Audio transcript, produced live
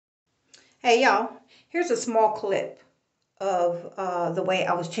Hey y'all, here's a small clip of the way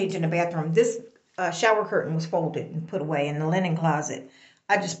I was changing the bathroom. This shower curtain was folded and put away in the linen closet.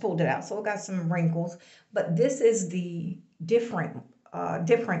 I just pulled it out, so it got some wrinkles. But this is the difference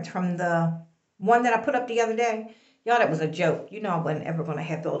from the one that I put up the other day. Y'all, that was a joke. You know I wasn't ever going to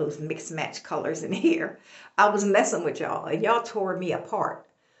have all those mixed match colors in here. I was messing with y'all, and y'all tore me apart.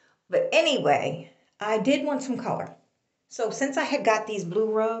 But anyway, I did want some color. So since I had got these blue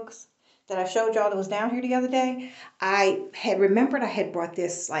rugs that I showed y'all that was down here the other day, I had remembered I had brought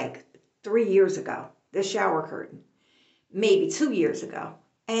this like 3 years ago, this shower curtain, maybe 2 years ago.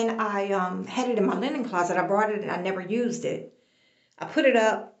 And I had it in my linen closet. I brought it and I never used it. I put it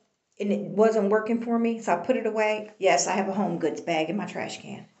up and it wasn't working for me, so I put it away. Yes, I have a home goods bag in my trash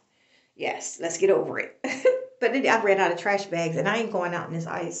can. Yes, let's get over it. But I ran out of trash bags and I ain't going out in this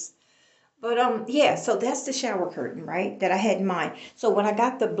ice. But yeah, so that's the shower curtain, right? That I had in mind. So when I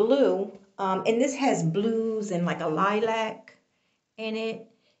got the blue, and this has blues and like a lilac in it,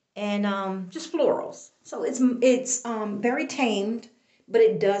 and just florals. So it's very tamed, but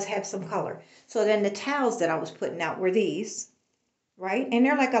it does have some color. So then the towels that I was putting out were these, right? And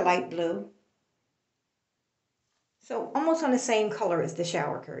they're like a light blue. So almost on the same color as the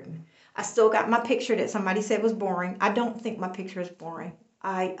shower curtain. I still got my picture that somebody said was boring. I don't think my picture is boring.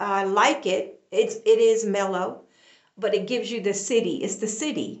 I like it. It is mellow, but it gives you the city. It's the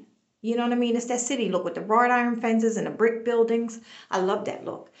city. You know what I mean? It's that city look with the wrought iron fences and the brick buildings. I love that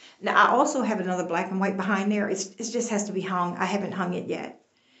look. Now I also have another black and white behind there. It just has to be hung. I haven't hung it yet.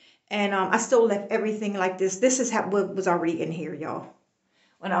 And I still left everything like this. This is how what was already in here, y'all,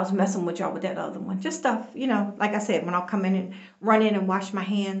 when I was messing with y'all with that other one. Just stuff, like I said, when I'll come in and run in and wash my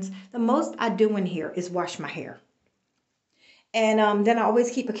hands. The most I do in here is wash my hair. And then I always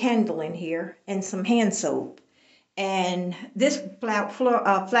keep a candle in here and some hand soap. And this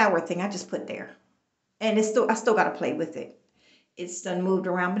flower thing I just put there. And I still got to play with it. It's done moved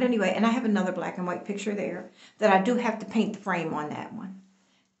around. But anyway, and I have another black and white picture there that I do have to paint the frame on that one.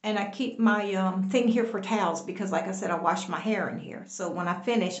 And I keep my thing here for towels because, like I said, I wash my hair in here. So when I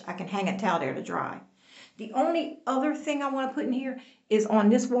finish, I can hang a towel there to dry. The only other thing I want to put in here is on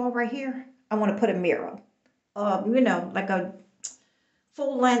this wall right here. I want to put a mirror. Like a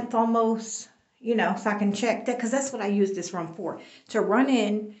full length almost, so I can check that because that's what I use this room for. To run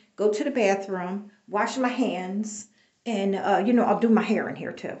in, go to the bathroom, wash my hands, and, I'll do my hair in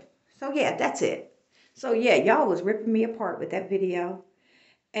here too. So yeah, that's it. So yeah, y'all was ripping me apart with that video.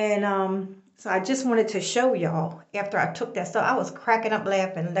 And so I just wanted to show y'all after I took that stuff. I was cracking up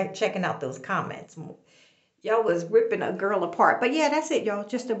laughing, like checking out those comments. Y'all was ripping a girl apart. But yeah, that's it, y'all.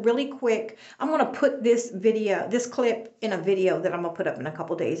 Just a really quick. I'm going to put this clip in a video that I'm going to put up in a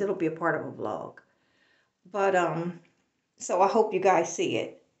couple days. It'll be a part of a vlog. But so I hope you guys see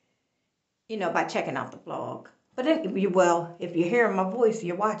it, by checking out the vlog. But well, if you're hearing my voice,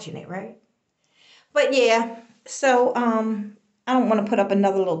 you're watching it, right? But yeah, so I don't want to put up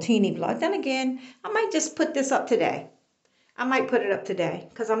another little teeny vlog. Then again, I might just put this up today. I might put it up today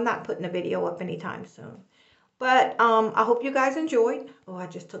because I'm not putting a video up anytime soon. But I hope you guys enjoyed. Oh, I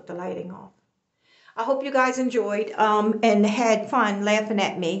just took the lighting off. I hope you guys enjoyed and had fun laughing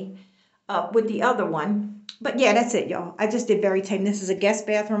at me with the other one. But yeah, that's it, y'all. I just did very tame. This is a guest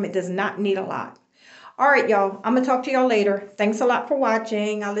bathroom. It does not need a lot. All right, y'all. I'm going to talk to y'all later. Thanks a lot for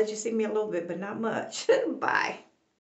watching. I'll let you see me a little bit, but not much. Bye.